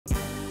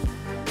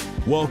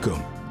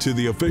Welcome to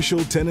the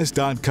official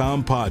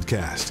Tennis.com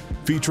podcast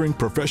featuring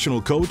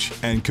professional coach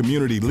and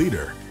community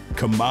leader,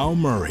 Kamau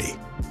Murray.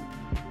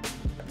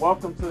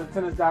 Welcome to the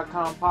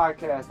Tennis.com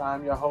podcast.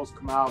 I'm your host,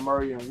 Kamau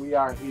Murray, and we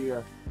are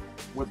here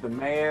with the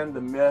man, the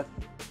myth,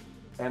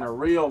 and a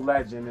real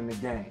legend in the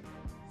game.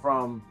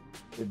 From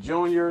the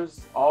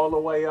juniors all the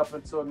way up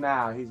until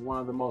now, he's one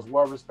of the most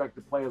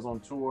well-respected players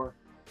on tour.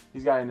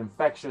 He's got an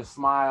infectious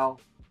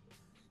smile.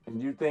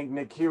 And you think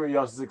Nick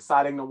Kyrgios is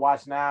exciting to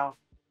watch now?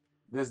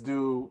 This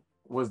dude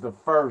was the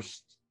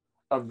first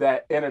of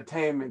that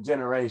entertainment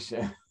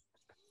generation.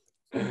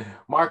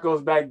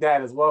 Marcos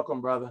Baghdatis, welcome,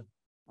 brother.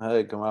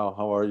 Hey, Kamau,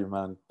 how are you,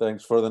 man?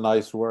 Thanks for the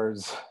nice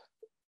words.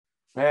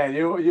 Man,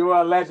 you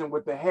are a legend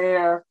with the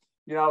hair.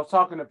 You know, I was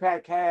talking to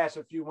Pat Cash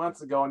a few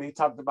months ago, and he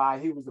talked about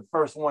he was the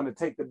first one to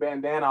take the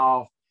bandana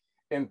off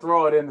and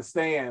throw it in the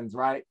stands,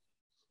 right?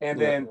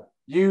 And then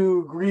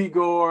you,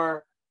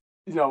 Grigor,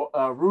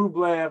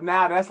 Rublev,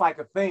 now that's like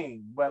a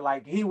thing, but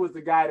like he was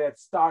the guy that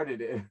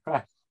started it,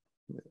 right?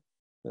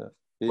 Yeah.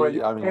 But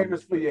you're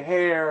famous for your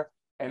hair,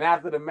 and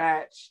after the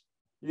match,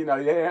 you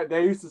know,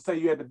 they used to say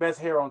you had the best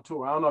hair on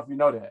tour. I don't know if you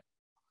know that.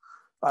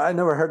 I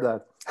never heard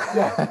that.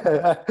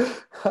 Yeah.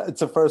 It's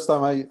the first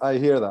time I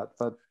hear that,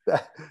 but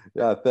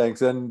yeah,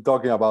 thanks. And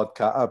talking about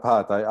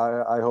Pat,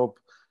 I hope,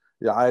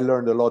 I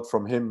learned a lot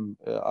from him.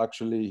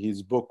 Actually,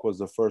 his book was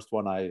the first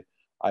one I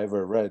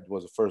ever read,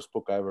 was the first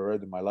book I ever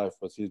read in my life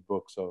was his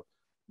book. So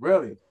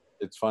really,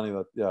 it's funny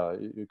that,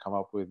 you come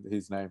up with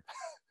his name.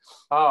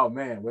 Oh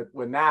man,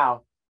 with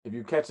now, if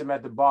you catch him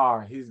at the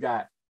bar, he's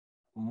got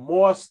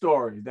more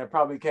stories that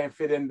probably can't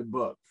fit in the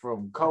book,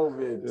 from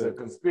COVID to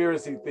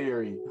conspiracy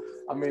theory.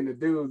 I mean, the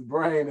dude's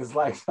brain is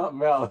like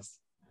something else.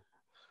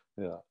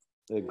 Yeah,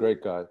 a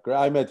great guy.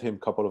 I met him a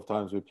couple of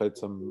times. We played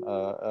some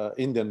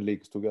Indian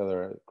leagues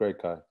together. Great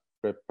guy,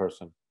 great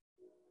person.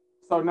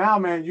 So now,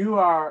 man, you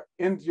are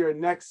into your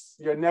next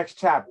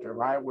chapter,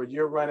 right? Where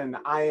you're running the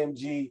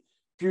IMG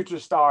Future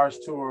Stars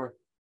tour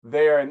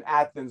there in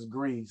Athens,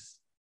 Greece.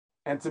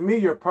 And to me,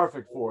 you're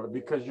perfect for it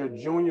because your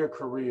junior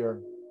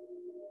career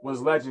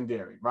was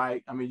legendary,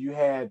 right? I mean, you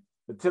had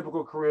the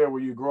typical career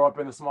where you grow up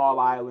in a small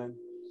island,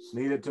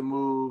 needed to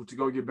move to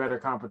go get better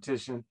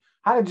competition.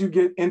 How did you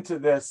get into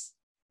this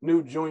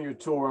new junior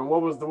tour, and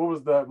what was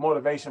the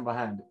motivation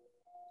behind it?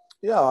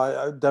 Yeah,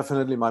 I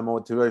definitely my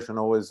motivation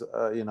always,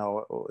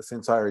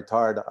 since I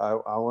retired,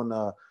 I want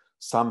to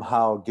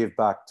somehow give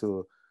back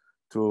to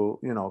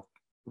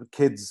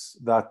kids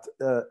that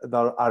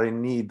are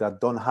in need,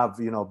 that don't have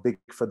big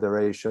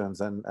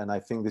federations, and I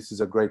think this is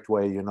a great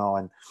way, and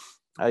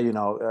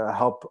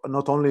help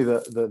not only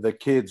the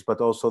kids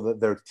but also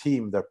their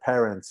team, their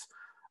parents,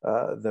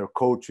 their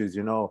coaches,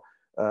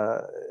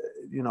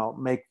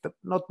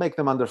 not make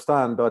them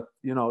understand, but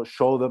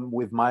show them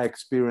with my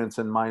experience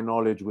and my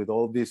knowledge, with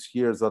all these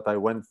years that I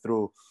went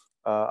through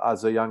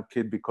as a young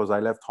kid, because I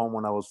left home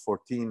when I was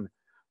 14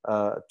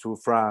 to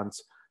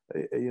France.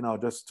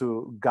 Just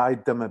to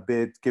guide them a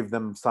bit, give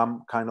them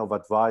some kind of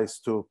advice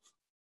to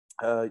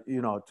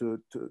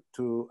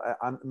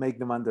make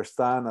them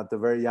understand at a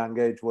very young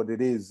age what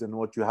it is and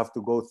what you have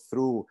to go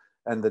through,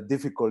 and the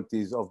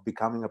difficulties of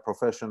becoming a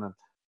professional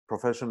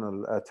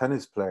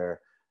tennis player.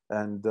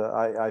 And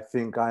I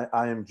think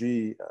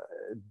IMG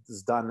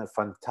has done a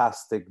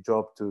fantastic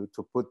job to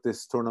put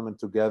this tournament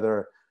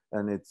together,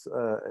 and it's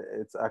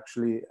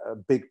actually a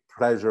big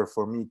pleasure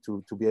for me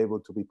to be able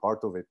to be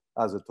part of it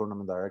as a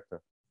tournament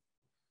director.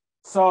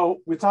 So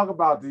we talk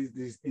about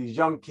these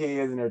young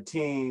kids and their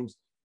teams.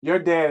 Your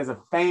dad is a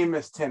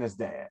famous tennis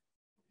dad.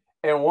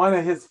 And one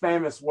of his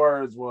famous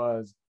words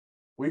was,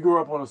 we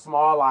grew up on a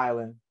small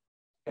island.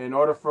 In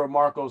order for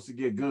Marcos to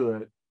get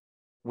good,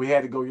 we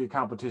had to go get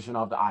competition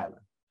off the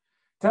island.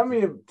 Tell me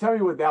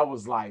what that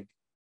was like,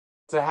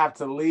 to have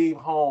to leave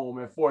home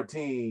at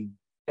 14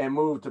 and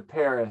move to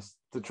Paris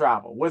to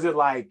travel. Was it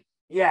like,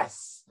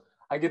 yes,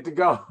 I get to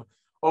go?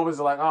 Or was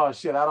it like, oh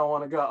shit, I don't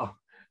want to go?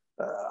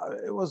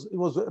 It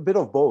was a bit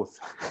of both.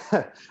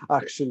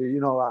 Actually,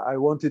 I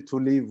wanted to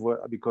leave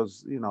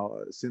because,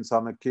 since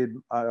I'm a kid,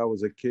 I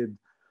was a kid.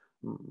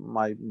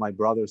 My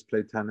brothers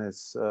play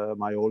tennis.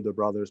 My older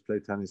brothers play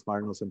tennis,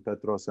 Marinos and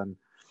Petros, and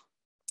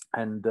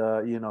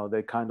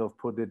they kind of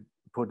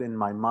put in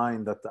my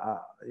mind that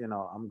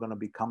I'm going to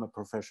become a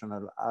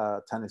professional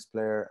tennis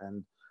player,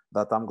 and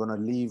that I'm going to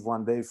leave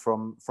one day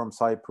from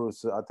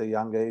Cyprus at a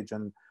young age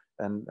and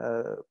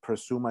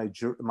pursue my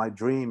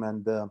dream.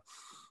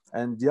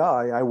 And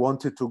I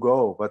wanted to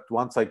go, but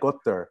once I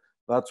got there,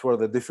 that's where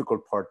the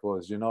difficult part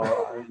was.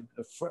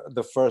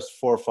 The first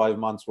 4 or 5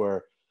 months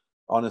were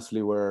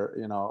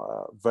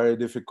very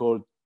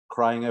difficult,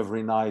 crying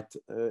every night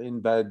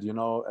in bed.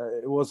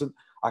 It wasn't,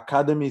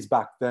 academies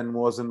back then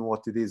wasn't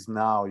what it is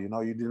now. You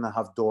didn't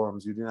have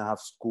dorms, you didn't have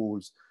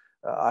schools.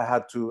 I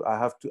had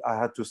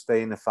to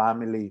stay in a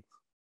family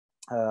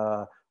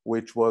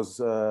which was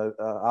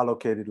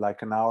allocated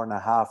like an hour and a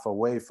half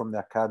away from the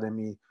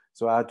academy.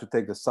 So I had to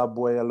take the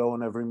subway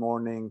alone every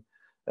morning.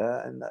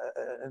 And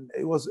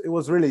it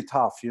was really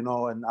tough,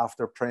 and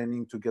after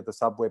training to get the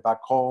subway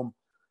back home,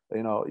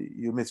 You know,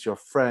 you miss your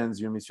friends,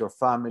 you miss your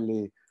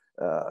family.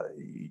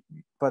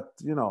 But,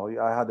 you know,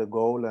 I had a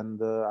goal,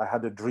 and I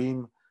had a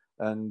dream,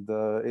 and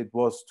it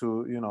was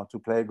to, you know, to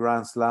play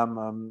Grand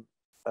Slam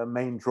a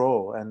main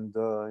draw. And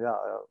yeah,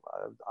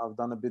 I've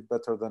done a bit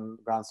better than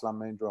Grand Slam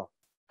main draw.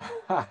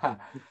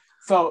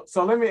 So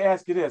let me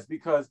ask you this,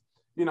 because,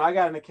 you know, I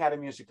got an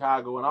academy in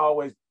Chicago, and I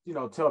always, you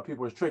know, tell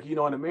people it's tricky. You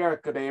know, in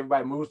America,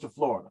 everybody moves to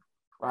Florida,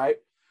 right?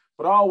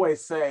 But I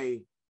always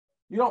say,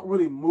 you don't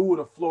really move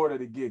to Florida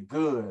to get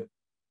good.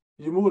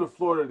 You move to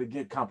Florida to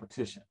get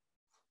competition,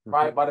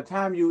 right? Mm-hmm. By the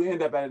time you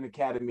end up at an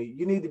academy,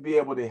 you need to be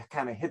able to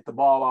kind of hit the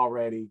ball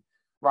already,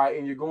 right?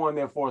 And you're going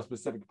there for a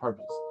specific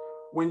purpose.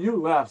 When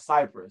you left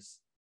Cyprus,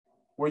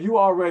 were you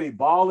already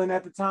balling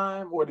at the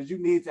time, or did you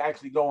need to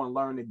actually go and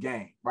learn the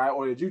game, right?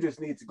 Or did you just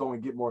need to go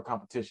and get more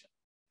competition?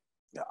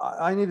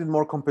 I needed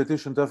more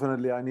competition,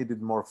 definitely. I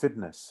needed more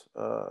fitness.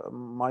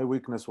 My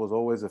weakness was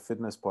always the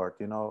fitness part.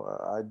 You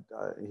know,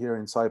 here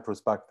in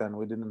Cyprus back then,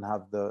 we didn't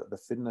have the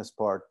fitness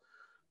part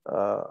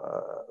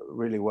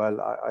really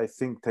well. I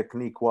think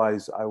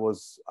technique-wise, I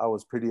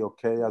was pretty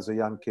okay as a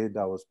young kid.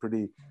 I was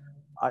pretty.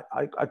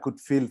 I could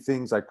feel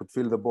things. I could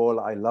feel the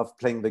ball. I loved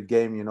playing the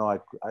game. You know, I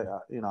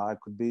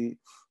could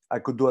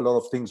do a lot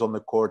of things on the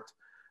court,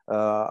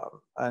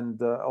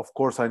 and of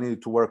course, I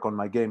needed to work on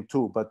my game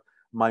too. But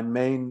my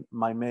main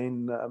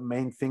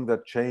thing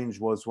that changed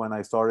was when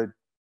I started,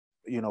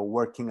 you know,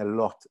 working a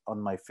lot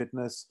on my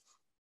fitness,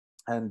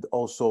 and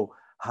also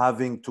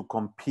having to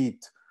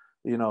compete,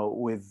 you know,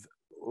 with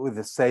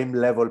the same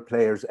level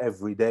players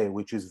every day,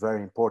 which is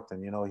very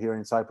important. You know, here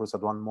in Cyprus,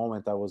 at one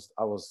moment, I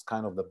was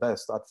kind of the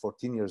best. At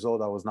 14 years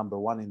old, I was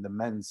 #1 in the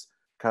men's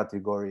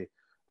category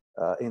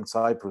in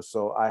Cyprus.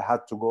 So I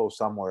had to go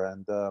somewhere,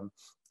 and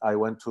I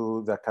went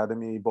to the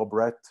academy Bob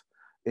Rett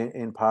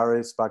in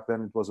Paris. Back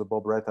then it was a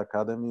Bob Rett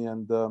Academy,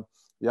 and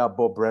yeah,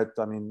 Bob Rett,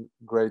 I mean,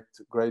 great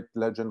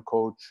legend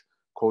coach,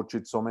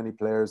 coached so many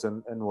players,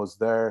 and was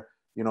there.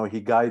 You know, he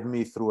guided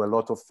me through a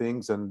lot of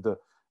things, and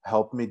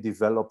helped me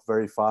develop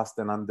very fast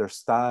and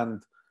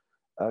understand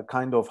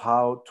kind of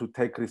how to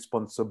take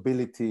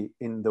responsibility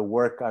in the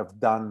work I've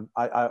done,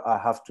 I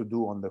have to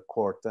do on the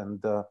court.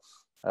 And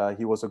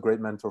he was a great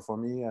mentor for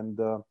me. And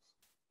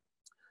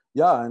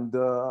yeah, and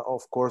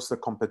of course, the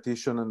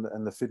competition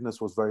and the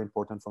fitness was very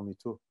important for me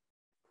too.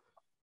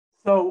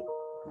 So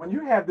when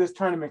you have this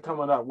tournament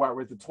coming up, right,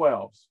 with the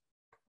 12s,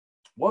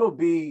 what'll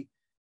be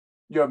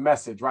your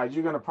message, right?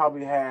 You're going to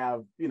probably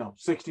have, you know,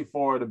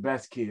 64 of the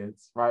best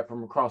kids, right,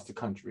 from across the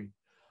country.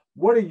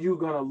 What are you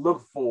going to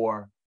look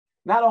for?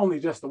 Not only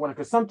just the winner,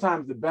 because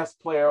sometimes the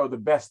best player or the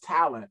best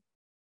talent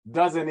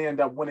doesn't end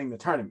up winning the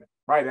tournament,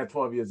 right, at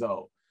 12 years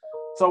old.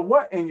 So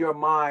what in your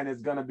mind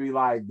is going to be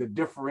like the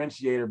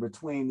differentiator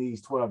between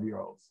these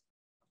 12-year-olds?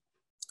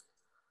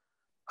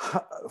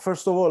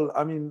 First of all,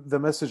 I mean, the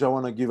message I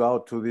want to give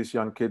out to these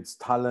young kids: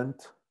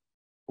 talent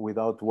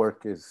without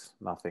work is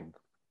nothing.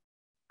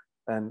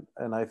 And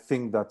I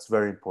think that's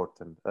very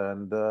important.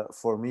 And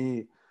for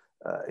me,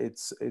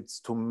 it's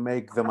to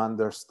make them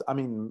understand. I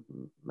mean,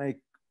 make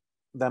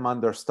them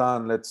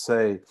understand. Let's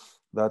say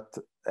that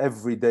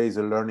every day is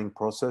a learning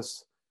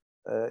process.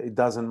 It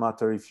doesn't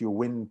matter if you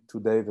win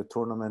today the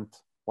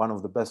tournament, one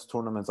of the best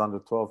tournaments under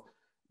 12.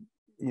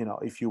 You know,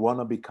 if you want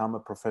to become a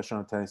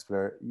professional tennis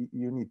player,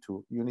 you need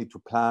to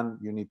plan.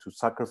 You need to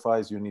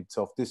sacrifice. You need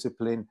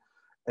self-discipline.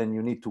 And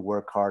you need to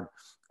work hard.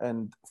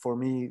 And for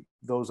me,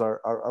 those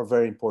are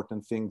very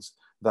important things,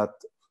 that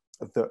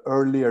the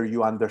earlier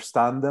you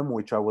understand them,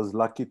 which I was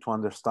lucky to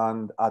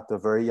understand at a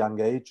very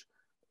young age,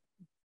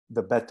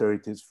 the better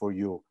it is for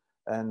you.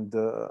 And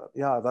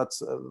yeah,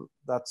 that's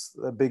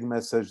a big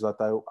message that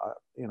I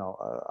you know,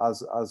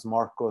 as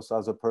Marcos,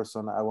 as a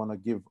person, I want to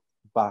give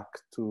back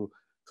to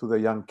the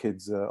young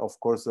kids. Of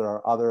course, there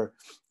are other,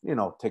 you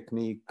know,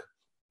 technique,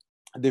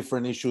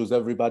 different issues.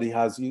 Everybody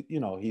has,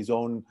 you know, his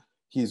own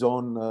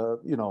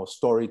you know,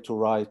 story to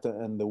write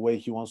and the way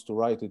he wants to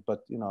write it.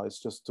 But, you know,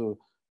 it's just to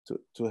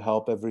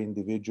help every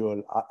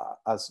individual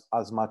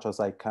as much as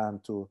I can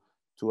to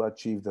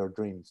achieve their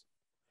dreams.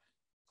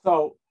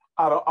 So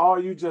out of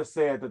all you just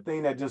said, the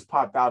thing that just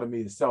popped out of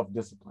me is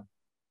self-discipline.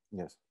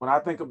 Yes. When I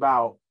think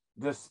about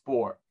this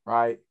sport,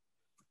 right,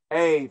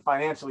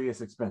 financially it's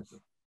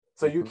expensive.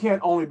 So you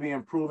can't only be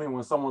improving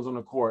when someone's on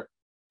the court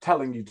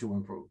telling you to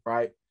improve,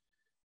 right?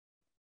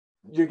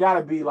 You got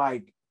to be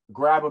like,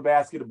 grab a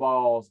basket of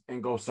balls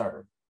and go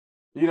serve.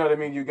 You know what I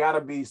mean? You got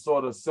to be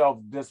sort of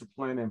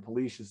self-disciplined and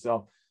police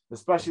yourself,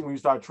 especially when you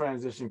start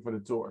transitioning for the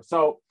tour.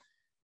 So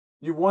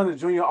you won the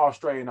Junior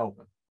Australian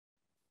Open,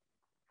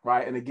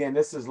 right? And again,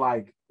 this is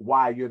like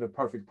why you're the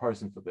perfect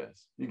person for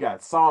this. You got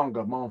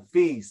Tsonga,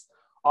 Monfils,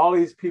 all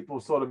these people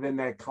sort of in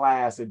that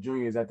class of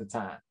juniors at the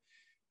time.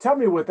 Tell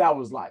me what that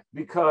was like,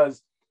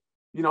 because,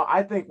 you know,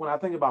 I think when I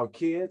think about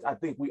kids, I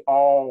think we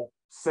all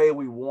say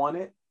we want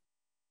it,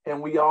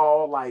 and we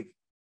all like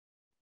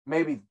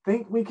maybe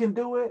think we can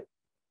do it,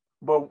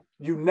 but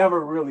you never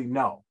really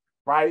know,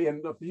 right?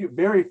 And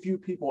very few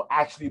people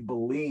actually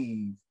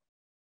believe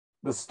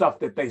the stuff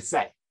that they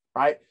say,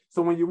 right?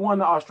 So when you won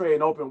the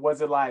Australian Open,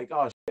 was it like,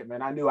 oh,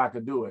 man, I knew I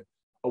could do it?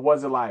 Or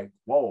was it like,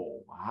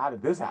 whoa, how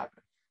did this happen?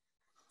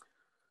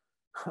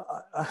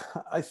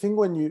 I think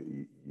when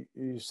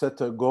you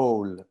set a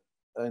goal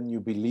and you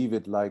believe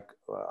it, like,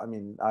 I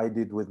mean, I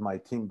did with my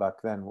team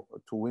back then,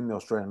 to win the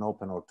Australian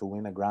Open or to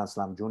win a Grand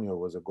Slam Junior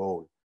was a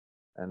goal.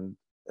 And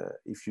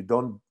if you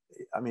don't,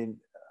 I mean,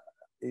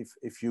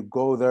 if you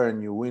go there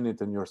and you win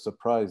it and you're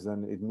surprised,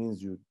 then it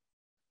means you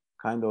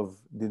kind of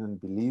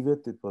didn't believe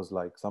it. It was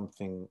like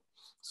something.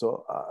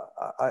 So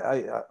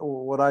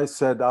what I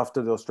said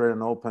after the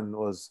Australian Open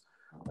was,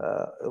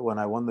 when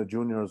I won the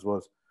juniors,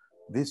 was,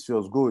 this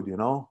feels good, you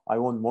know. I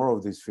want more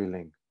of this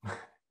feeling.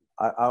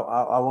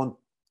 I want,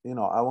 you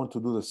know, I want to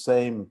do the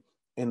same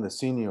in the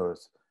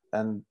seniors,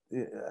 and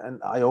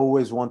I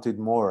always wanted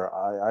more.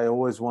 I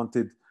always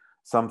wanted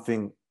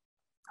something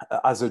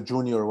as a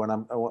junior. When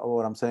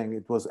what I'm saying,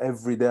 it was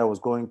every day I was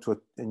going to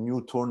a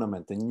new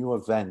tournament, a new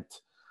event.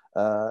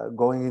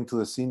 Going into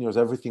the seniors,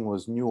 everything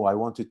was new. I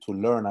wanted to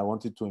learn. I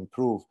wanted to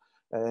improve,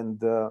 and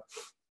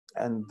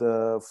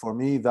for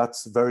me,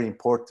 that's very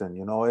important.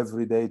 You know,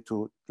 every day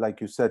to, like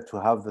you said,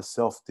 to have the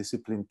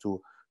self-discipline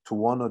to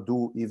want to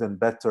do even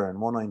better and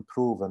want to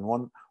improve and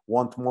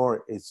want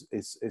more is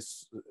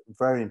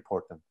very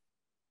important.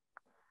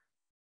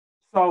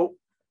 So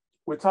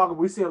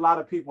we see a lot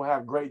of people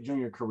have great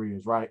junior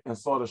careers, right? And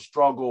sort of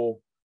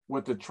struggle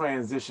with the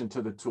transition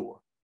to the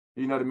tour.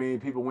 You know what I mean?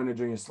 People win the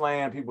junior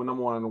slam, people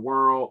number one in the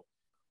world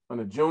on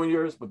the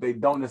juniors, but they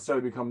don't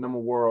necessarily become number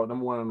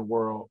one in the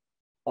world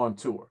on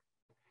tour.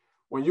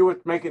 When you were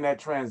making that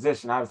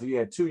transition, obviously you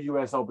had 2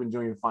 US Open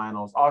junior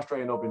finals,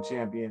 Australian Open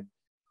champion.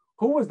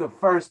 Who was the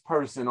first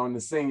person on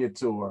the senior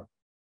tour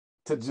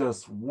to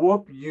just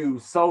whoop you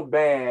so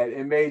bad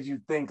it made you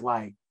think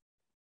like,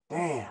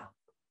 damn,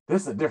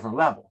 this is a different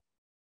level?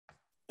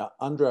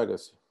 Andre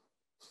Agassi.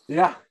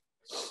 Yeah.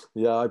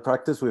 Yeah, I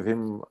practiced with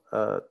him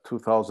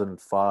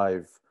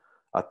 2005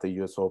 at the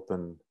US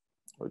Open.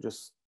 I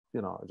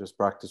just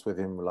practiced with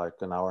him like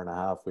an hour and a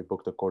half. We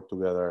booked a court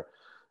together,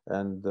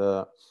 and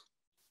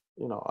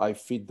you know, I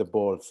feed the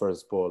ball,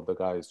 first ball, the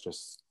guy is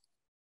just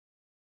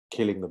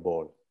killing the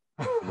ball.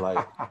 I'm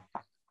like,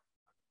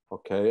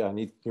 okay, I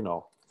need, you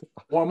know,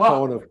 warm up. I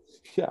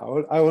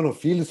want to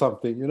feel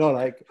something, you know,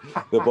 like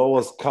the ball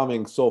was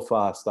coming so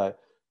fast. And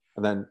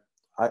then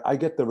I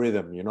get the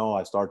rhythm, you know,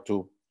 I start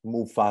to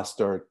move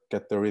faster,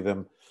 get the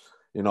rhythm,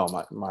 you know,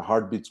 my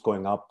heartbeat's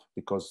going up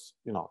because,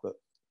 you know,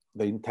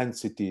 the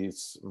intensity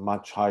is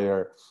much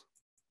higher.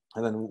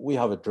 And then we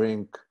have a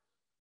drink,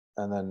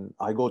 and then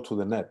I go to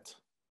the net.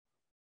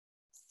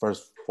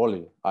 First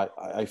volley,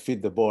 I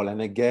feed the ball,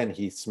 and again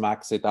he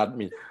smacks it at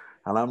me,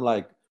 and I'm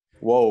like,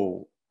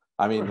 whoa.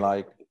 I mean,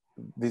 like,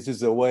 this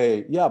is a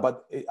way. Yeah,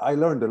 but I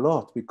learned a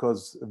lot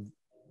because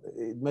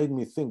it made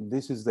me think,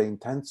 this is the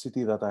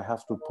intensity that I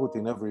have to put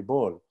in every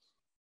ball.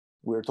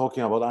 We're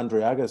talking about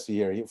Andre Agassi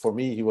here. For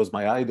me, he was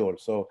my idol,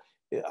 so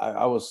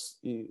I was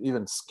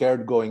even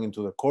scared going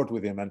into the court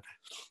with him, and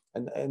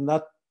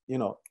that, you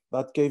know,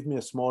 that gave me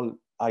a small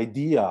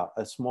idea,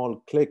 a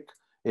small click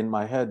in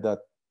my head that,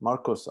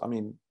 Marcos, I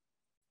mean,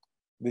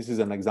 this is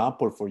an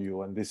example for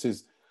you, and this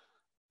is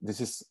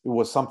it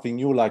was something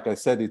new. Like I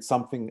said, it's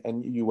something,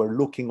 and you were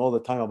looking all the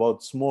time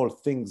about small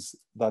things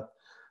that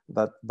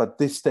but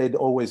this stayed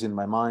always in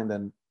my mind,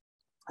 and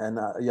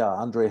yeah,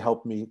 Andre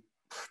helped me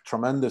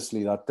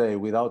tremendously that day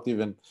without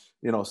even,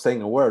 you know,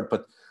 saying a word,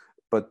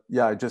 but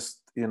yeah, I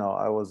just, you know,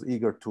 I was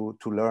eager to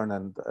learn,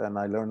 and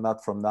I learned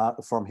that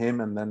from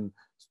him. And then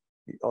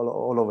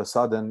all of a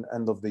sudden,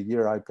 end of the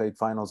year, I played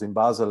finals in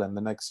Basel, and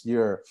the next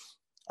year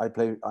I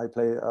play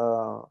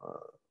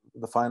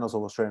the finals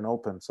of Australian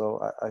Open.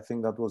 So I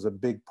think that was a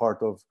big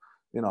part of,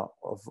 you know,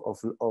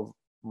 of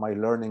my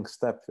learning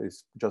step,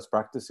 is just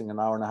practicing an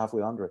hour and a half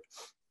with Andre.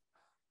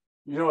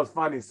 You know, it's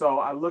funny. So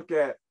I look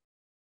at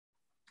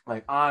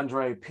like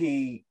Andre,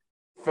 Pete,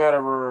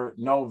 Federer,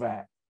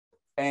 Novak,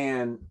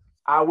 and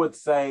I would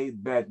say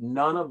that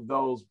none of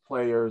those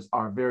players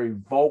are very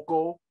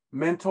vocal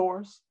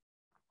mentors.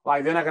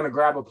 Like, they're not going to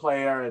grab a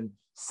player and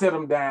sit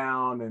them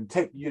down and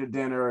take you to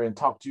dinner and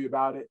talk to you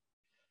about it.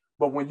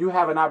 But when you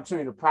have an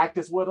opportunity to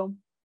practice with them,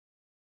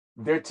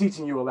 they're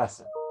teaching you a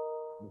lesson.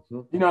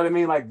 Mm-hmm. You know what I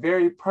mean? Like,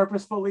 very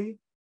purposefully,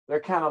 they're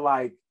kind of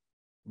like,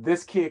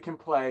 this kid can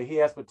play. He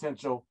has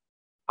potential.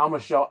 I'm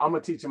going to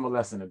teach him a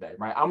lesson today,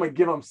 right? I'm going to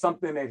give him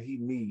something that he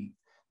needs.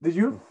 Do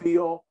you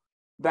feel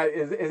that,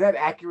 is that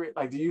accurate?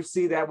 Like, do you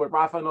see that with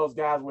Rafa and those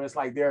guys, where it's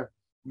like they're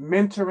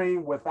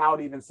mentoring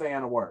without even saying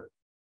a word?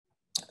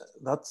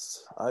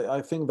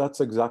 I think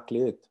that's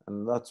exactly it.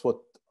 And that's what,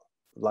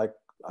 like,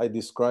 I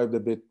described a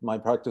bit my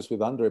practice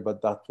with Andre,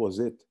 but that was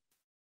it.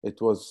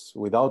 It was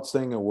without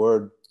saying a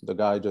word, the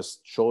guy just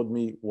showed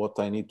me what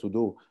I need to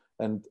do.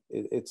 And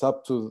it's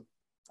up to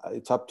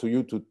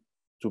you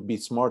to be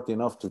smart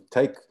enough to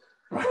take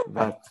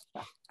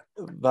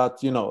that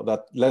you know,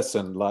 that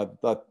lesson, like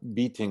that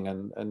beating,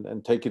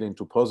 and take it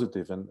into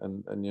positive,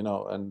 and you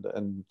know,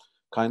 and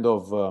kind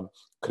of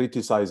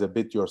criticize a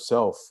bit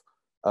yourself.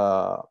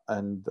 Yeah,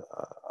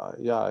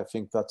 I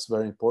think that's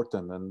very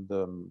important.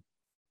 And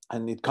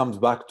and it comes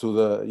back to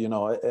the, you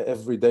know,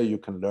 every day you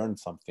can learn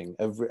something.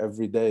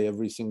 Every day,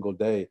 every single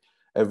day,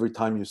 every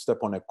time you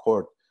step on a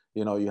court,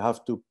 you know, you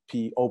have to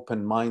be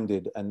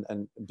open-minded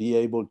and be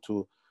able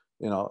to,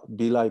 you know,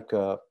 be like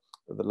a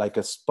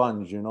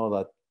sponge, you know,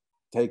 that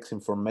takes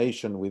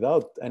information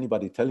without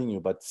anybody telling you,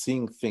 but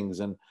seeing things,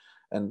 and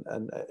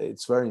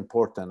it's very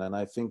important. And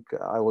I think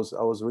I was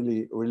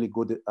really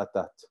good at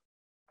that.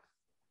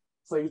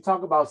 So you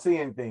talk about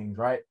seeing things,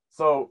 right?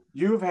 So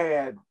you've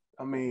had,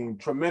 I mean,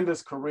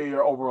 tremendous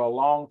career over a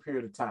long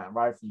period of time,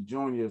 right? From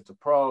juniors to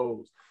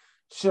pros,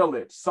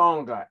 Chilich,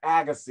 Tsonga,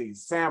 Agassi,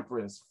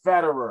 Sampras,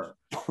 Federer,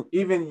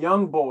 even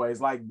young boys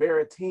like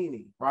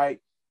Berrettini, right?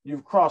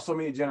 You've crossed so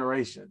many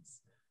generations.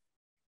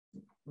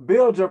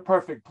 Build your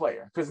perfect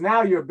player, because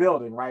now you're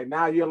building, right?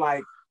 Now you're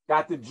like,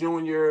 got the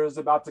juniors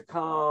about to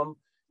come.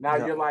 Now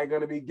you're like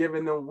going to be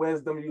giving them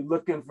wisdom. You're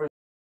looking for,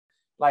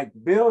 like,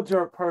 build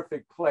your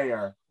perfect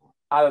player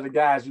out of the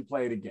guys you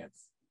played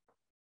against.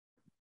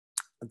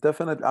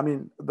 Definitely. I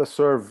mean, the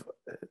serve,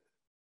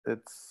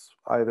 it's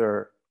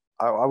either,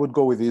 I would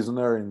go with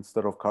Isner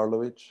instead of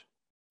Karlovic.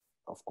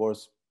 Of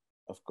course,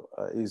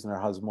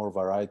 Isner has more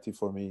variety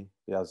for me.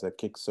 He has a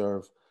kick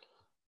serve.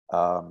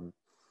 Then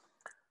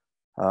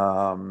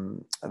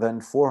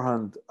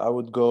forehand, I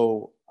would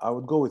go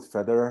with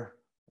Federer,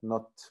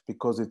 not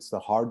because it's the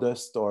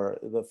hardest or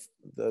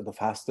the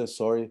fastest.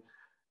 Sorry,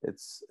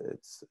 it's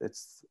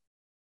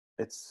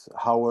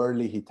how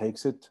early he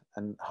takes it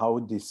and how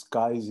it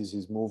disguises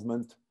his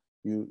movement.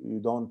 You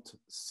don't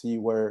see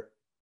where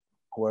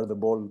the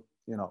ball,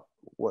 you know,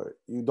 where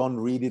you don't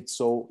read it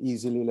so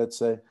easily. Let's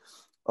say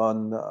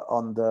on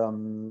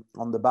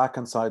the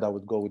backhand side, I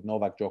would go with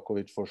Novak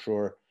Djokovic for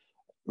sure.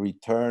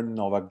 Return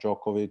Novak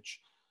Djokovic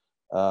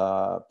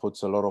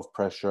puts a lot of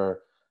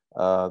pressure.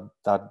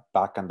 That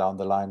back and down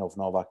the line of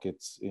Novak,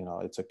 it's, you know,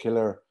 it's a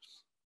killer.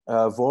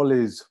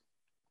 Volleys,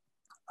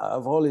 I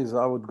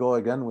would go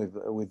again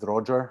with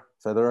Roger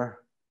Federer.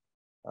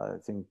 I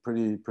think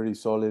pretty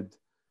solid.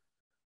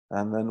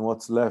 And then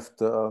what's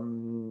left?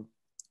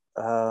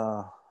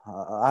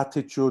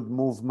 Attitude,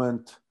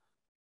 movement.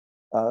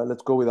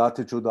 Let's go with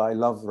attitude. I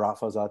love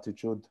Rafa's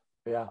attitude.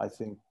 Yeah. I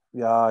think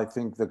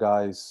the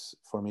guy is,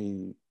 for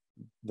me,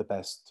 the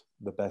best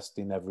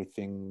in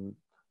everything.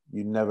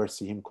 You never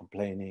see him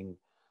complaining.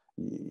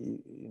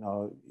 You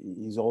know,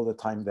 he's all the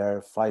time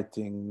there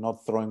fighting,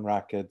 not throwing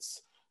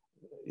rackets.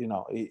 You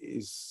know,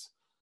 is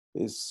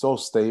so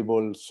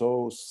stable,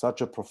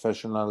 such a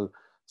professional,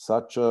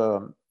 such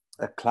a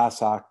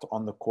class act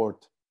on the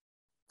court,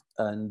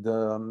 and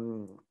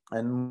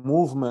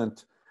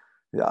movement.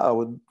 Yeah, I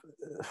would.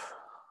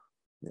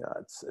 Yeah,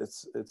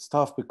 it's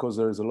tough because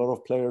there's a lot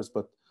of players,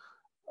 but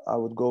I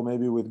would go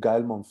maybe with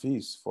Gael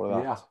Monfils for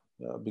that. Yeah.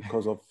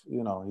 Because of,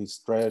 you know, his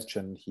stretch,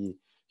 and he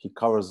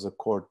covers the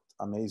court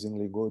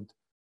amazingly good.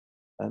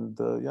 And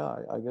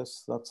I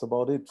guess that's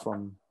about it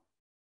from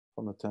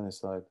the tennis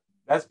side.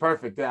 That's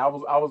perfect. I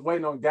was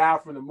waiting on Gael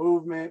from the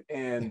movement,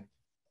 and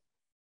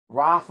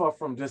Rafa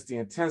from just the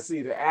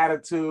intensity, the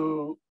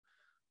attitude.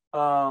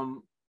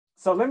 So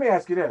let me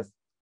ask you this: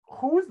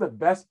 who is the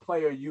best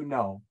player you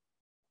know,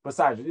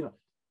 besides you know,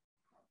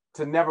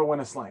 to never win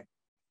a slam?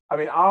 I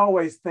mean, I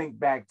always think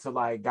back to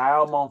like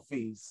Gael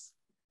Monfils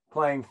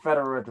playing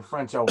Federer at the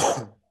French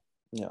Open.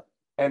 Yeah.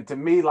 And to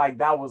me, like,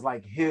 that was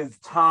like his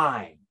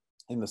time.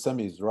 In the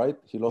semis, right?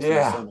 He lost in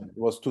the semis. It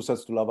was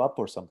 2-love up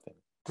or something.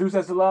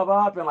 2-love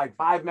up and like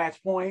 5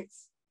 match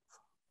points.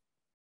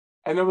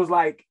 And it was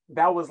like,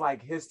 that was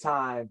like his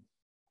time.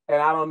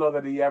 And I don't know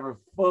that he ever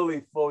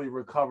fully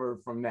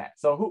recovered from that.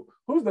 So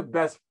who's the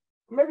best,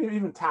 maybe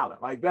even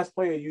talent, like best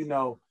player you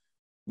know,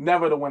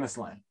 never to win a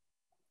slam?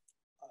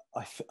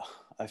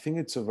 I think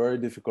it's a very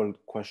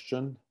difficult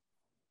question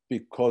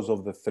because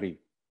of the 3,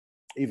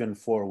 even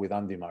 4 with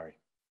Andy Murray.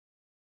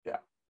 Yeah.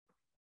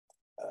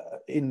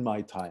 In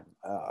my time,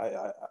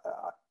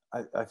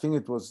 I think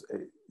it was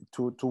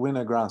to win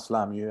a Grand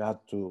Slam, you had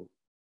to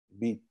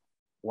beat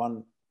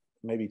 1,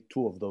 maybe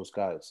 2 of those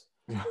guys.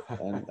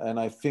 and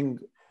I think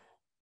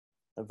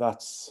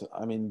that's,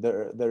 I mean,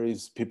 there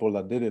is people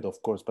that did it,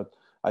 of course, but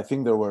I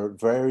think there were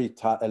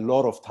a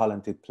lot of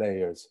talented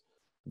players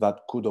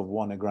that could have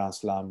won a Grand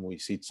Slam. We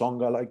see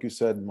Tsonga, like you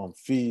said,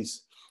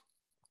 Monfils,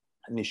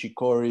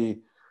 Nishikori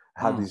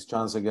had his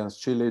chance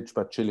against Chilich,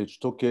 but Chilich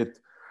took it.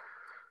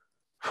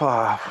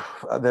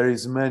 There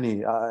is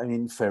many. I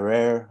mean,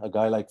 Ferrer, a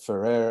guy like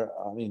Ferrer,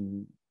 I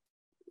mean,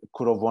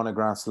 could have won a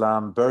Grand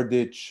Slam.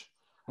 Berdych.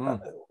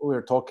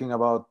 We're talking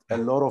about a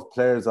lot of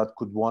players that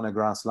could won a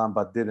Grand Slam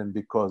but didn't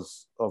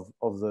because of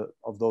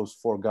those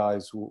 4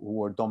 guys who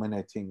were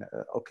dominating.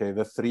 Okay,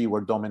 the 3 were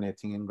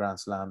dominating in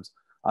Grand Slams.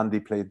 Andy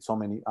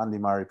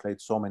Murray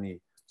played so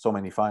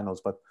many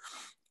finals, but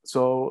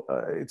so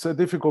it's a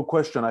difficult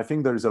question. I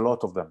think there is a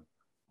lot of them,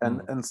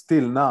 and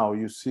still now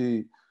you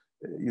see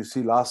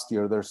last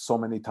year there's so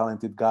many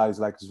talented guys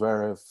like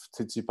Zverev,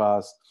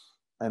 Tsitsipas,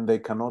 and they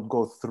cannot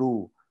go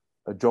through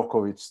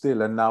Djokovic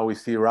still. And now we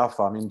see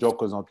Rafa. I mean,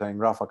 Djokovic's not playing.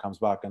 Rafa comes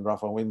back and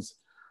Rafa wins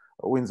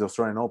the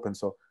Australian Open.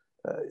 So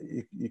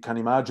you can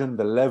imagine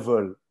the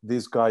level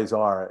these guys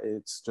are.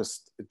 It's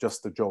just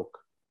a joke.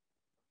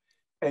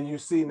 And you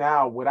see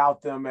now,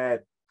 without them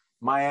at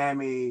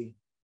Miami,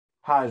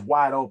 how it's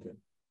wide open,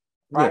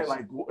 right? Yes.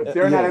 Like if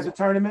they're not yes. at the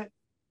tournament,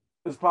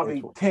 there's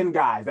probably 10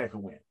 guys that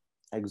could win.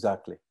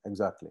 Exactly.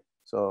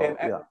 So And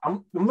yeah,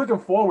 I'm looking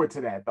forward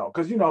to that though,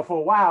 because for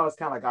a while it's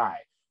kind of like, all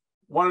right,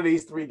 one of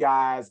these three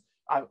guys,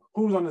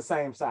 who's on the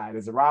same side?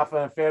 Is it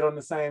Rafa and Fed on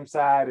the same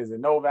side? Is it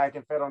Novak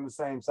and Fed on the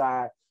same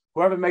side?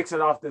 Whoever makes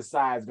it off this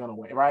side is going to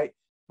win, right?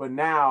 But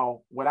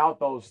now, without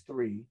those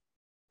three,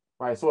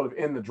 right, sort of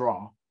in the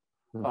draw,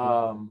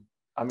 I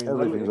mean,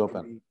 everything's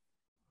open.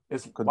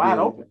 It's wide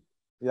open.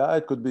 Yeah,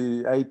 it could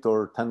be 8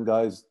 or 10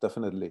 guys,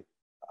 definitely.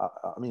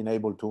 I mean,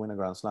 able to win a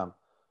Grand Slam.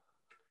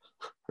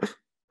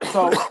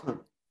 So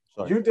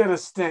you did a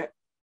stint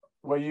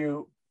where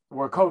you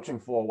were coaching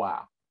for a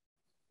while.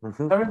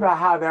 Tell me about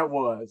how that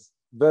was.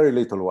 Very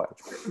little while.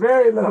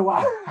 Very little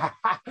while.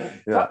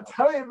 Yeah.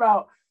 Tell me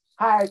about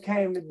how it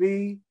came to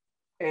be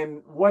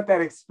and what that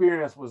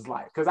experience was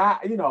like. Because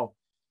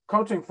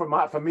coaching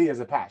for me is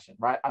a passion,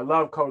 right? I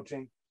love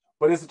coaching,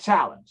 but it's a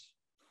challenge,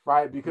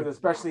 right? Because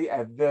especially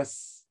at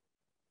this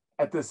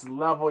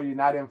level, you're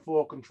not in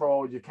full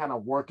control. You're kind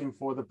of working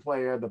for the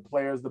player. The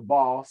player's the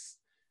boss,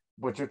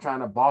 but you're trying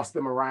to boss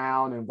them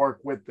around and work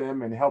with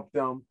them and help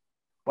them.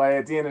 But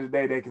at the end of the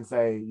day, they can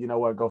say, you know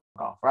what, go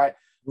fuck off, right?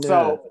 Yeah.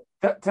 So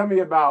tell me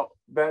about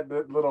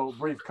the little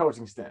brief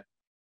coaching stint.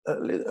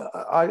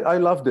 I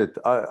loved it.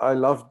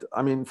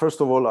 I mean,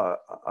 first of all,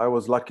 I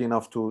was lucky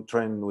enough to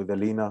train with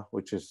Alina,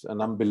 which is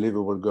an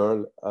unbelievable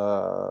girl.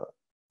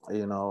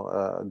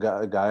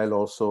 Gael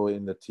also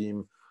in the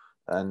team.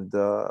 And,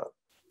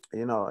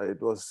 it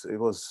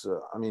was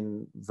I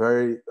mean,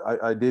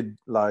 I did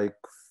like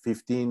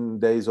 15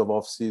 days of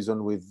off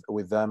season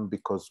with them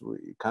because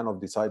we kind of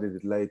decided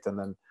it late and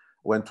then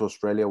went to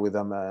Australia with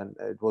them, and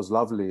it was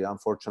lovely.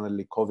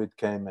 Unfortunately, COVID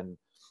came, and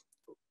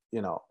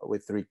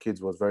with 3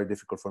 kids, it was very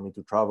difficult for me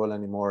to travel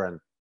anymore, and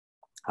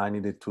I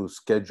needed to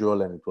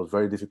schedule, and it was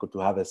very difficult to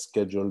have a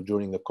schedule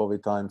during the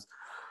COVID times.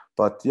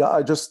 But yeah,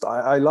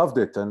 I loved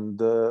it,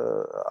 and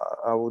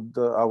I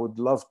would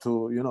love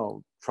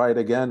to try it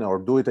again or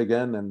do it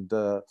again, and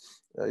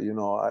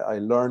I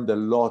learned a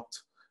lot,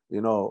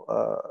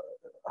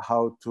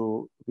 how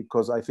to,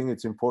 because I think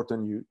it's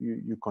important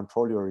you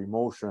control your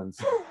emotions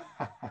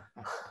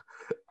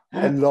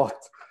a lot.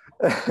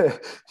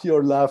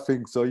 You're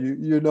laughing, so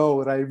you know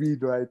what I mean,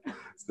 right?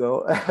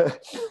 So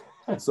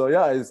so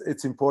yeah,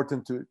 it's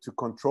important to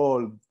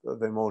control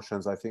the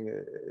emotions. I think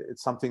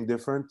it's something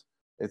different.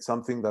 It's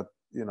something that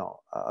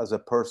as a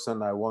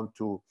person I want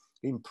to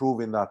improve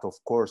in that, of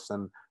course,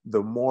 and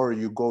the more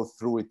you go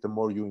through it, the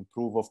more you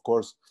improve, of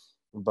course.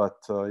 But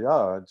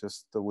yeah, I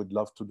just would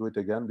love to do it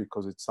again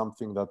because it's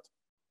something that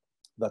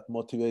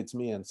motivates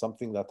me and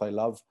something that I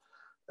love.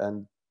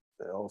 And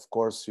of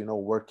course,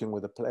 working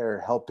with a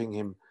player, helping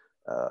him,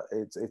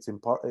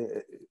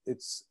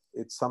 it's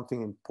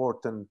something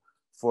important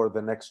for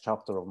the next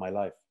chapter of my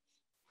life.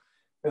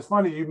 It's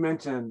funny you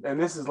mentioned, and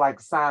this is like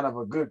a sign of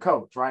a good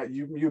coach, right?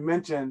 You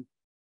mentioned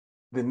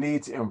the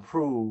need to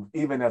improve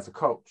even as a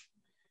coach.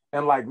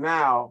 And like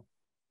now,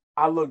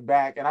 I look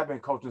back, and I've been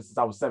coaching since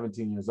I was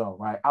 17 years old,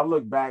 right? I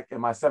look back at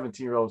my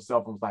 17-year-old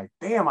self and was like,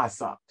 damn, I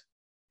sucked.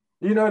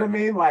 You know what I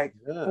mean? Like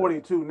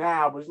 42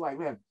 now, but it's like,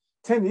 man,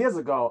 10 years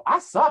ago, I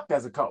sucked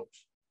as a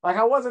coach. Like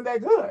I wasn't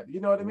that good.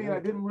 You know what I mean? I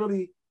didn't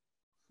really,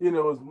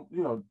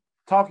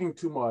 talking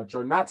too much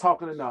or not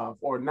talking enough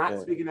or not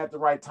speaking at the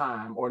right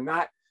time or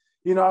not,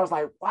 I was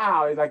like,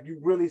 wow, it's like you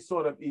really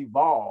sort of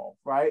evolved,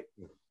 right?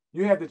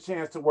 You had the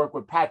chance to work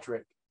with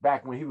Patrick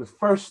back when he was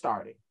first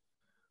starting.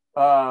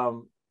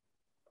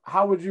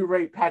 How would you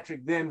rate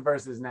Patrick then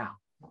versus now?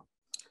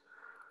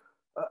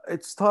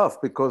 It's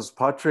tough because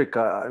Patrick,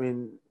 I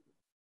mean,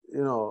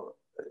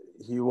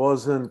 he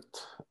wasn't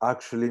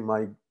actually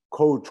my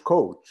coach.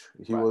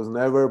 He was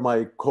never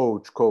my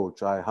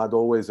coach. I had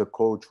always a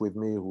coach with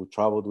me who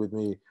traveled with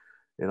me,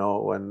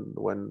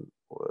 when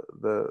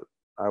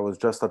I was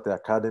just at the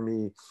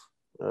academy,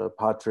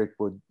 Patrick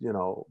would,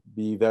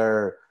 be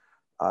there.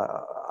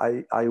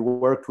 I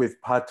worked with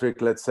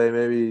Patrick, let's say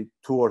maybe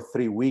 2 or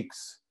 3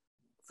 weeks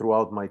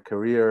throughout my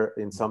career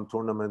in some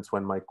tournaments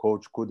when my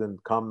coach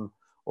couldn't come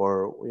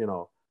or,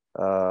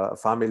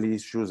 family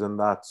issues and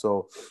that.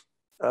 So,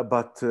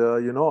 but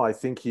I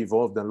think he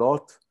evolved a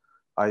lot.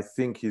 I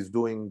think he's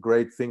doing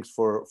great things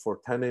for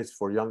tennis,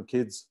 for young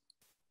kids.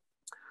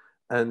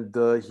 And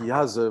he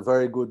has a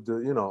very good,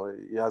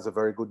 he has a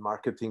very good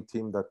marketing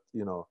team that,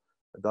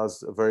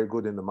 does very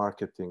good in the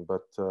marketing.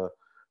 But,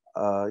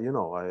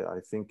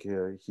 I think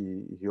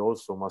he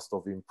also must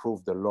have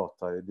improved a lot.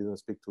 I didn't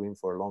speak to him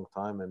for a long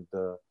time. And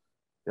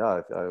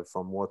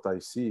from what I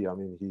see, I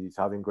mean, he's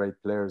having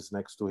great players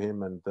next to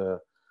him. And,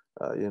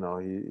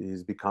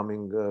 he's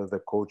becoming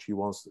the coach he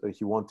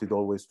wanted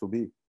always to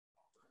be.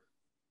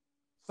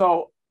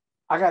 So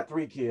I got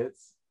 3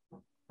 kids,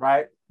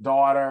 right?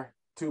 Daughter,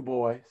 2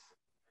 boys.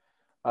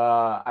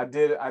 I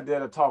did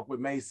a talk with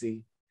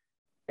Macy,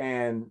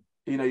 and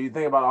you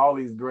think about all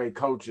these great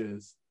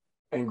coaches,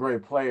 and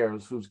great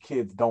players whose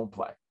kids don't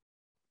play,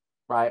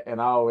 right? And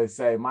I always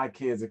say my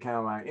kids are kind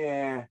of like,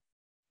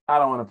 I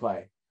don't want to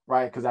play,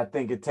 right? Because I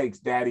think it takes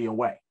daddy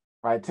away,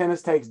 right?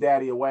 Tennis takes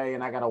daddy away,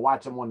 and I got to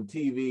watch him on the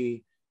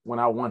TV when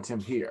I want him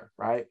here,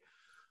 right?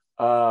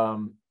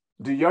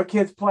 Do your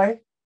kids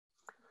play?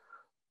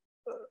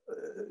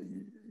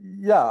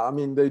 Yeah, I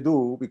mean, they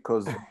do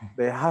because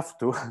they have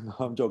to. No,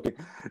 I'm joking.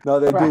 No,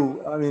 they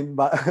do. I mean,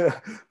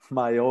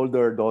 my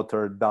older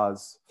daughter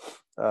does.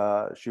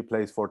 She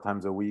plays 4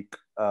 times a week,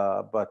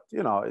 but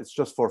it's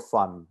just for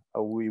fun.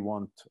 We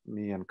want,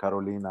 me and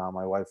Carolina,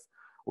 my wife,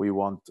 we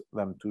want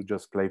them to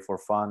just play for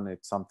fun.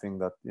 It's something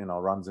that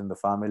runs in the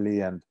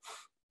family, and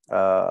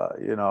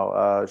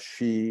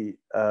she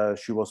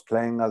was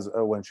playing as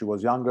when she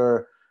was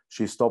younger.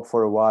 She stopped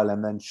for a while,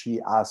 and then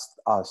she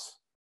asked us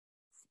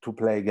to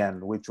play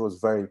again, which was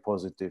very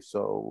positive.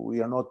 So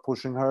we are not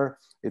pushing her.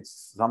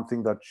 It's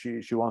something that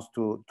she wants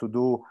to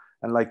do.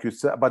 And like you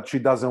said, but she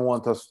doesn't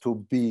want us to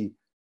be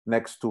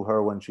next to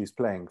her when she's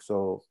playing.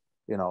 So,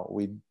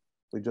 we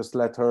just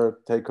let her,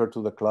 take her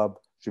to the club.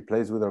 She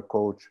plays with her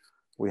coach.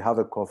 We have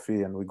a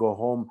coffee and we go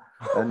home.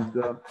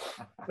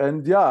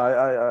 And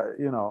yeah,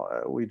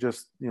 we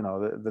just,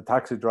 the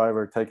taxi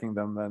driver taking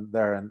them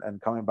there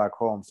and coming back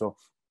home.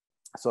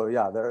 So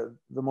yeah,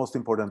 the most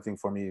important thing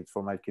for me is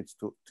for my kids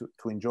to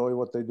enjoy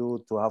what they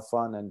do, to have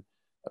fun. And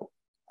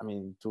I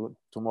mean,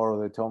 tomorrow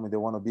they tell me they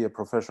want to be a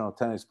professional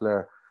tennis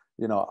player.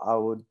 I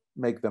would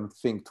make them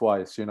think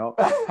twice. I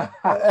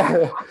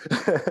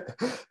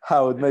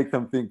would make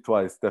them think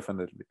twice,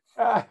 definitely.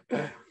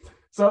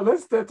 So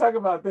let's talk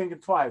about thinking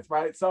twice,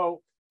 right?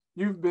 So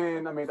you've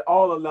been, I mean,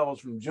 all the levels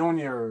from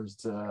juniors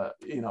to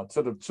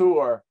to the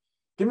tour.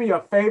 Give me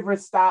your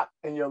favorite stop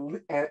and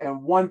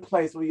and one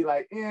place where you're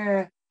like,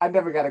 I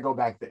never got to go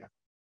back there.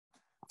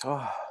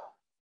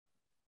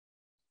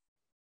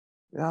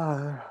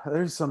 Yeah,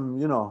 there's some,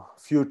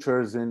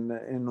 futures in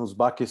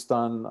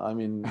Uzbekistan. I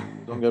mean,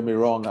 don't get me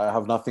wrong, I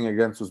have nothing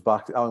against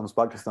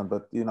Uzbekistan,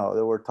 but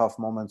there were tough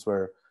moments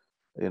where,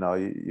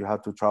 you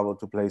had to travel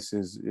to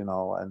places,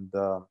 and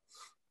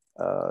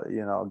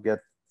get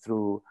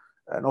through.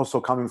 And also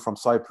coming from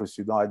Cyprus,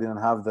 I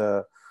didn't have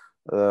the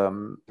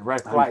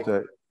right flight.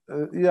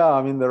 Yeah,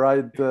 I mean the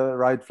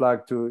right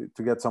flag to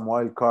get some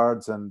wild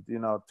cards, and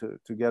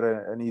to get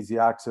an easy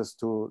access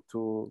to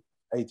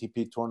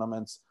ATP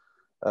tournaments.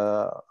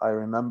 I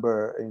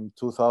remember in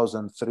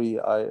 2003,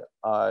 I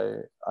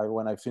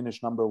when I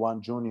finished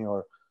 #1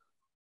 junior,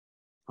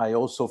 I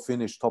also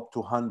finished top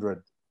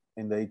 200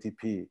 in the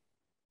ATP.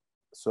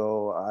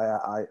 So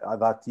I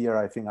that year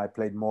I think I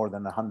played more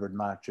than 100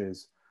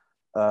 matches.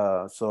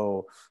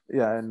 So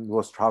yeah, and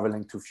was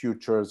traveling to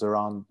futures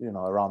around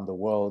the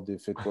world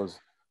if it was.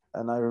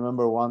 And I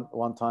remember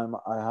one time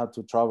I had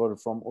to travel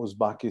from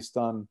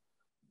Uzbekistan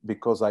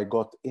because I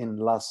got in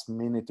last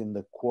minute in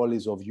the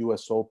qualies of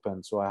US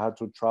Open. So I had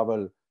to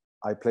travel.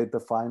 I played the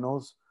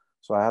finals,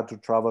 so I had to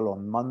travel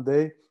on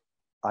Monday.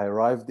 I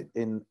arrived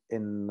in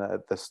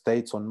the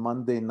States on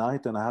Monday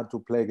night, and I had to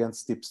play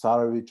against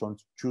Tipsarevic on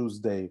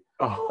Tuesday.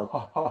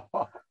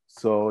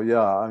 So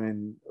yeah, I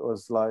mean, it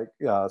was like,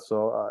 yeah.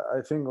 So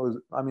I think it was,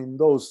 I mean,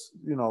 those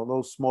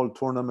small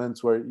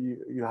tournaments where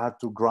you had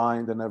to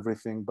grind and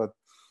everything. But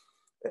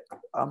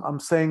I'm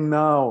saying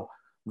now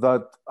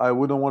that I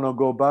wouldn't want to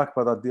go back,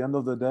 but at the end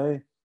of the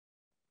day,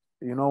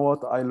 you know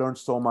what? I learned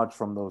so much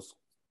from those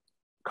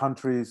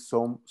countries,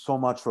 so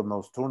much from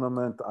those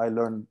tournaments. I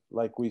learned,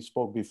 like we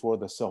spoke before,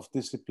 the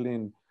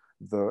self-discipline,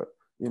 the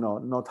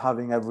not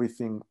having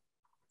everything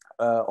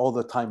all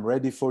the time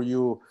ready for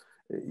you.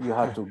 You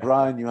had to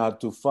grind, you had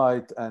to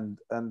fight, and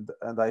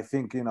I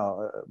think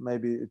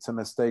maybe it's a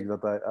mistake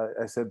that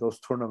I said those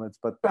tournaments,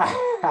 but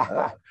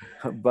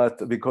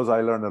but because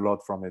I learned a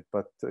lot from it.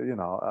 But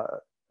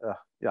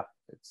yeah,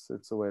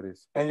 it's the way it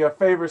is. And your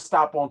favorite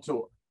stop on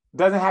tour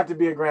doesn't have to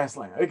be a Grand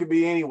Slam. It could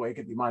be anywhere. It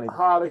could be Monte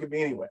Carlo. It could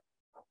be anywhere.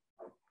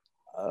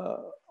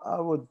 I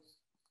would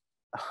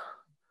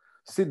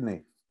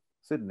Sydney.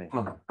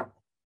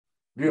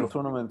 Beautiful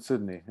tournament,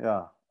 Sydney.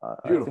 Yeah,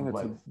 I think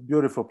it's place. a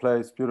beautiful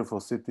place, beautiful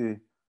city.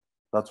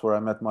 That's where I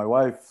met my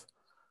wife.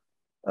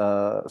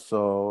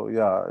 So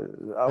yeah,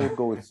 I would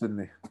go with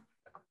Sydney.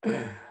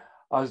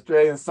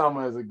 Australian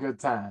summer is a good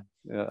time.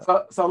 Yeah.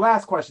 So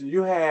last question.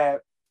 You had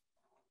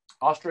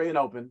Australian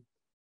Open.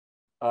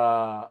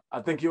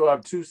 I think you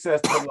have 2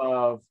 sets to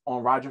love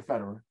on Roger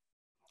Federer.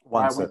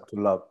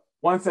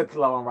 One set to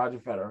love on Roger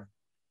Federer.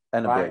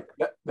 And a break.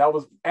 That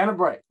was and a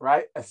break,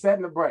 right? A set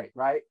and a break,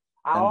 right?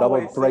 And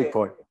double break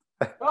point.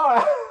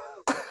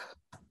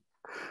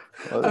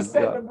 A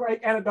set and a break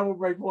and a double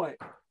break point.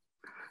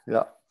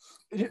 Yeah.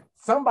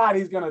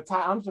 Somebody's gonna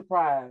tie. I'm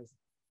surprised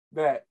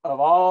that of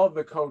all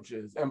the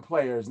coaches and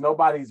players,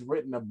 nobody's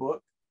written a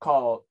book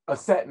called A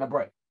Set and a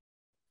Break.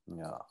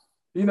 Yeah.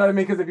 You know what I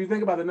mean? Because if you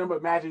think about the number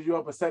of matches you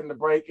up a set and a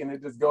break and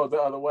it just goes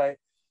the other way.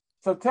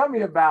 So tell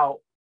me about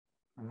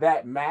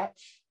that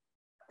match,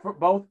 for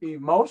both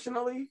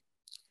emotionally,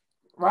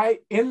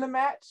 right, in the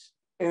match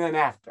and then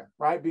after,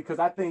 right? Because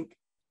I think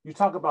you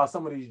talk about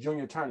some of these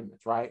junior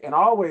tournaments, right? And I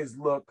always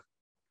look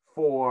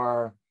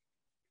for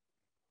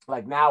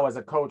like now as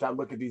a coach, I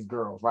look at these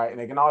girls, right? And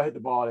they can all hit the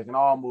ball, they can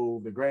all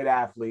move, they're great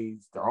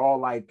athletes, they're all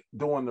like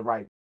doing the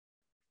right,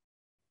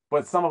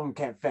 but some of them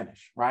can't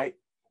finish, right?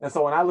 And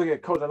so when I look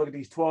at coach, I look at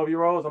these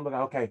 12-year-olds, I'm looking,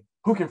 okay,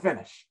 who can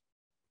finish?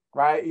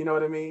 Right? You know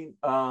what I mean?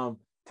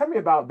 Tell me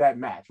about that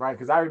match, right?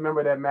 Because I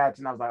remember that match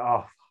and I was like,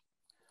 oh,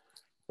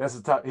 that's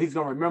a tough. He's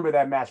gonna remember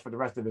that match for the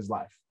rest of his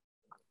life.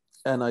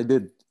 And I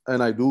did,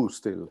 and I do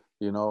still,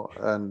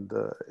 and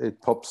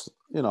it pops,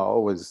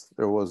 always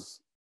there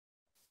was,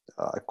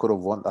 I could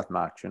have won that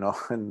match,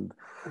 and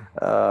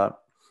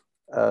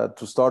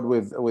to start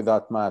with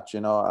that match,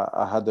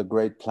 I had a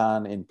great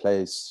plan in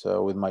place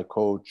with my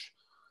coach,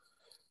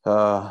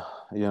 to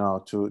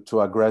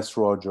aggress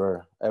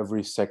Roger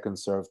every second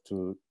serve,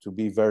 to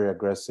be very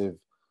aggressive,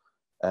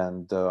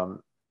 and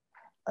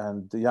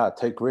yeah,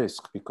 take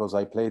risk, because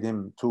I played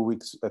him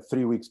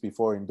 3 weeks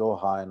before in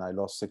Doha, and I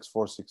lost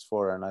 6-4,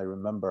 6-4. And I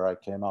remember I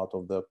came out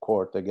of the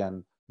court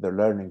again, the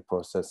learning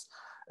process,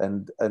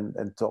 and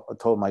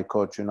told my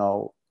coach,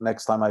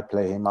 next time I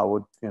play him, I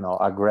would,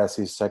 aggress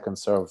his second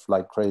serve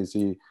like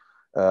crazy,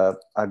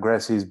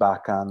 aggress his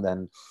backhand,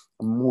 and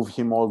move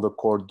him all the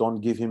court.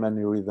 Don't give him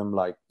any rhythm.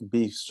 Like,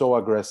 be so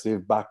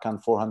aggressive,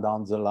 backhand, forehand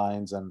down the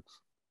lines, and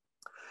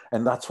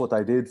that's what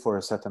I did for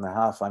a set and a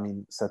half.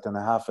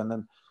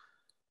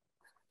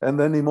 And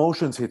then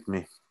emotions hit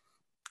me.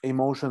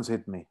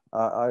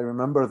 I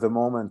remember the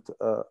moment.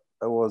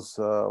 It was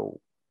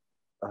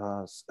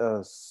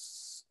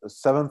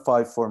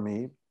 7-5 for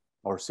me,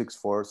 or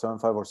 6-4,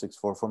 7-5 or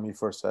 6-4 for me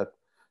first set.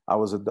 I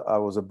was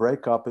a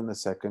break up in the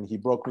second. He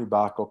broke me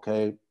back.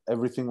 Okay,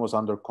 everything was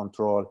under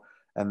control.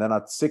 And then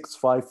at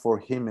 6-5 for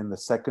him in the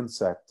second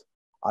set,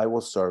 I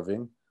was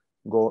serving,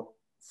 go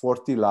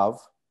 40 love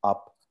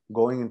up,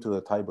 going into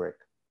the tiebreak.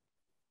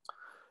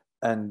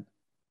 And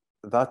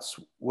that's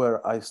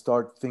where I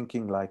start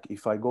thinking, like,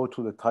 if I go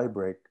to the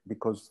tiebreak,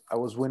 because I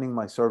was winning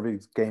my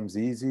service games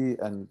easy,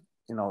 and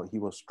he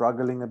was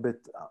struggling a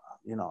bit,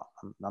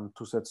 I'm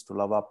 2 sets to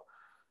love up,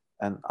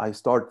 and I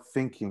start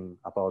thinking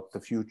about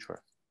the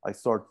future. I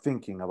start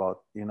thinking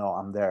about,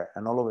 I'm there,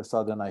 and all of a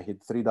sudden I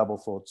hit 3 double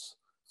faults,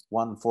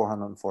 1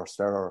 forehand and 4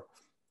 error,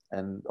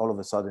 and all of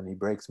a sudden he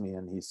breaks me,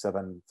 and he's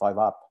 7-5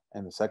 up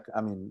in the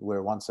second.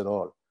 We're 1 set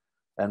all,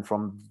 and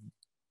from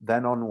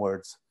then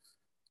onwards,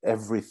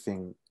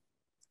 everything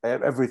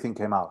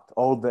came out,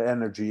 all the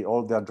energy,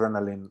 all the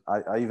adrenaline.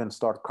 I even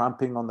start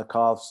cramping on the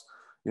calves.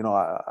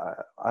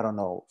 I don't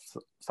know,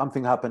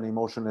 something happened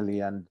emotionally,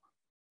 and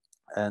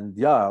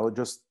yeah, I was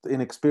just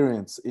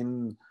inexperienced,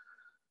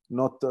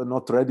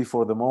 not ready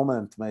for the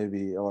moment,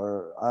 maybe,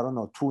 or I don't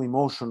know, too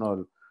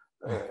emotional.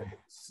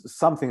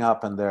 Something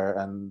happened there,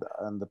 and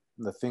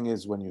the thing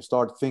is, when you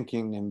start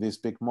thinking in these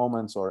big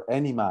moments or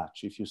any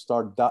match, if you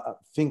start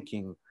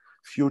thinking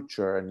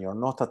future and you're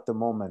not at the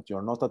moment,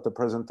 you're not at the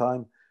present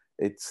time,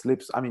 it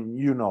slips.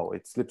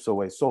 It slips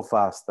away so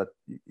fast that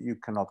you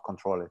cannot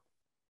control it.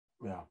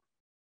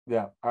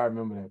 Yeah, I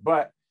remember that.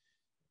 But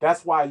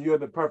that's why you're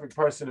the perfect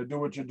person to do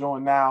what you're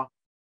doing now,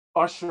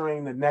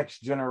 ushering the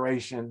next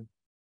generation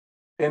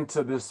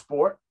into this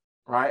sport,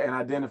 right? And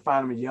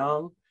identifying them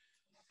young.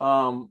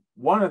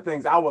 One of the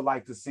things I would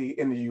like to see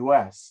in the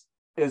U.S.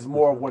 is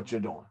more of what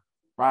you're doing,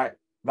 right?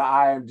 The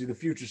IMG, the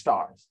Future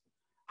Stars.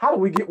 How do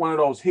we get one of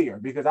those here?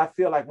 Because I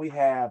feel like we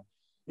have,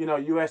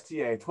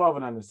 USTA, 12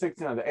 and under,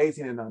 16 under,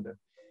 18 and under.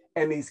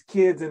 And these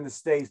kids in the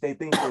States, they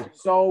think they're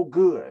so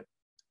good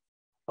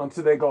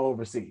until they go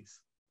overseas.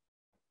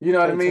 You know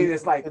what I mean?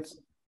 It's like it's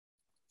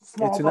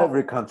in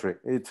every country.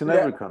 It's in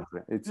every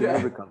country.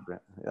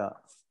 Yeah.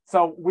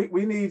 So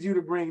we need you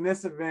to bring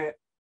this event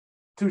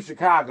to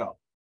Chicago,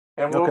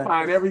 and we'll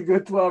find every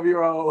good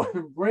 12-year-old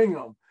and bring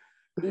them.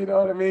 You know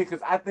what I mean?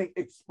 Because I think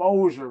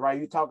exposure, right?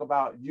 You talk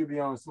about you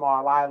being on a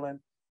small island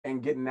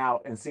and getting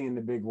out and seeing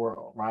the big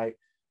world, right?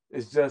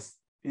 It's just,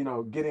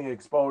 getting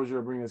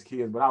exposure, bringing us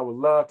kids. But I would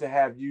love to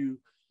have you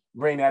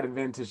bring that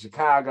event to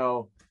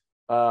Chicago,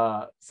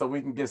 so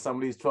we can get some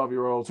of these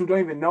 12-year-olds who don't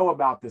even know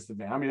about this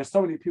event. There's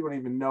so many people who don't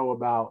even know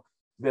about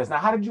this. Now,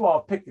 how did you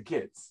all pick the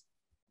kids?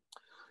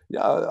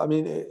 Yeah,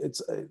 it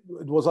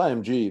was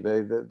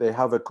IMG. They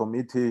have a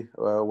committee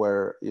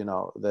where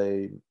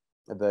they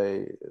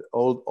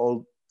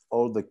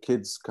all the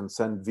kids can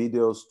send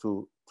videos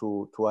to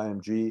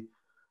IMG,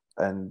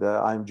 and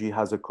IMG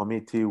has a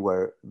committee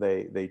where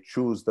they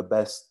choose the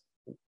best,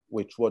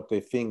 what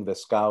they think, the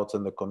scouts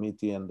and the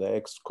committee and the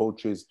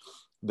ex-coaches,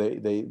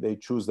 they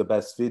choose the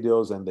best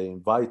videos, and they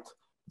invite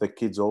the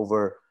kids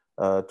over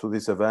to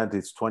this event.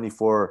 It's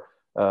 24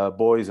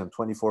 boys and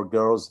 24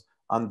 girls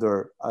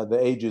under the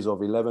ages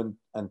of 11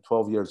 and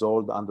 12 years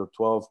old, under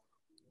 12.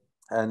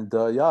 And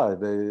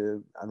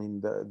they're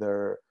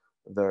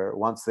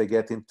once they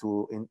get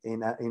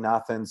in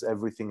Athens,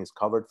 everything is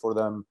covered for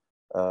them.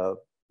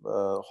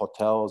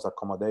 Hotels,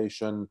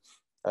 accommodation,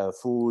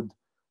 food,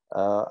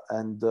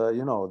 and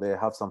they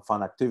have some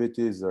fun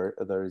activities.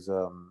 There is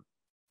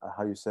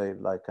how you say,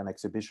 like an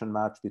exhibition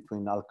match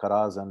between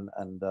Alcaraz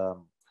and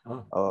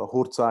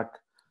Hurtzak.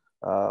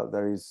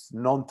 There is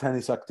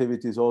non-tennis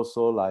activities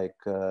also, like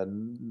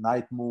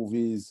night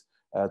movies,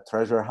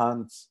 treasure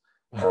hunts.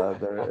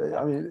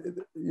 I mean,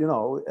 you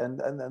know,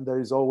 and there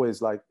is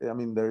always like, I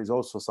mean, there is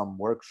also some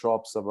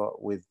workshops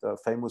with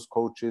famous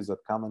coaches that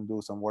come and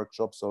do some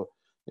workshops. So,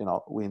 you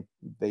know,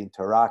 they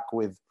interact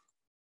with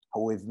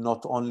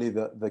not only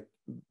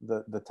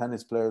the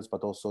tennis players,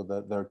 but also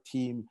their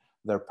team,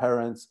 their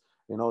parents,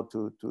 you know,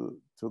 to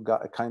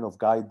kind of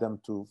guide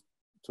them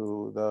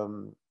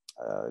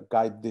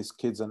guide these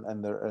kids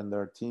and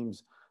their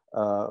teams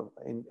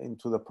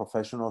into the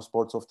professional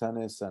sports of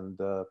tennis.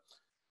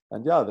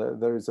 And yeah,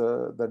 there is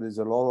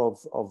a lot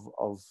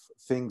of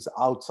things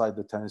outside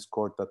the tennis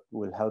court that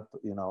will help,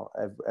 you know,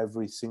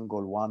 every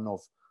single one of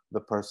the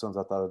persons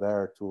that are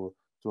there to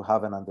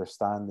have an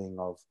understanding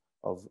of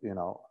you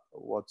know,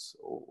 what's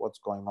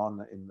going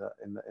on in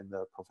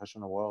the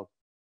professional world.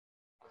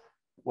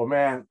 Well,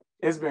 man,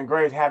 it's been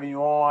great having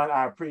you on.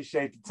 I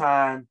appreciate the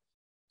time.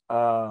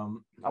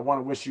 I want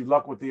to wish you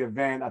luck with the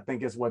event. I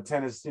think it's what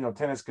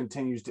tennis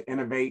continues to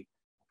innovate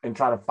and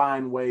try to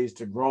find ways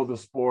to grow the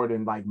sport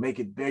and like make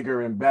it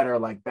bigger and better,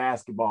 like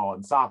basketball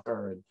and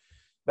soccer and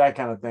that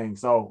kind of thing.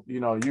 So, you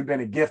know, you've been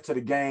a gift to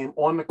the game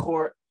on the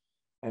court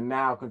and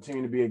now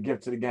continue to be a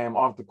gift to the game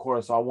off the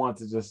court. So I want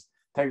to just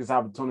take this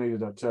opportunity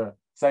to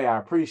say I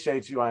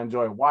appreciate you. I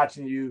enjoy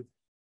watching you.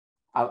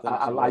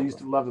 I used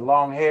to love the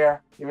long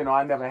hair, even though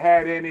I never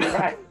had any,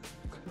 right?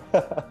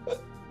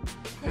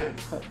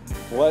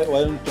 Why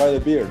don't you try the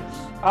beard?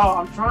 Oh,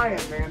 I'm trying,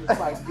 man. It's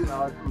like, you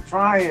know, I'm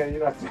trying, you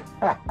know.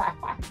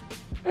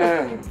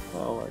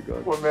 Oh my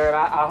God. Well, man,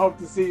 I hope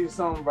to see you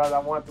soon, brother. I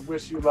want to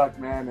wish you luck,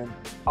 man, and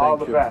all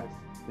the best.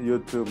 You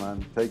too,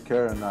 man. Take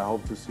care, and I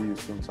hope to see you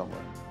soon somewhere.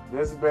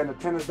 This has been the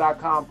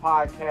tennis.com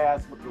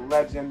podcast with the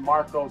legend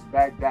Marcos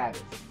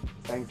Baghdatis.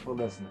 Thanks for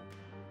listening.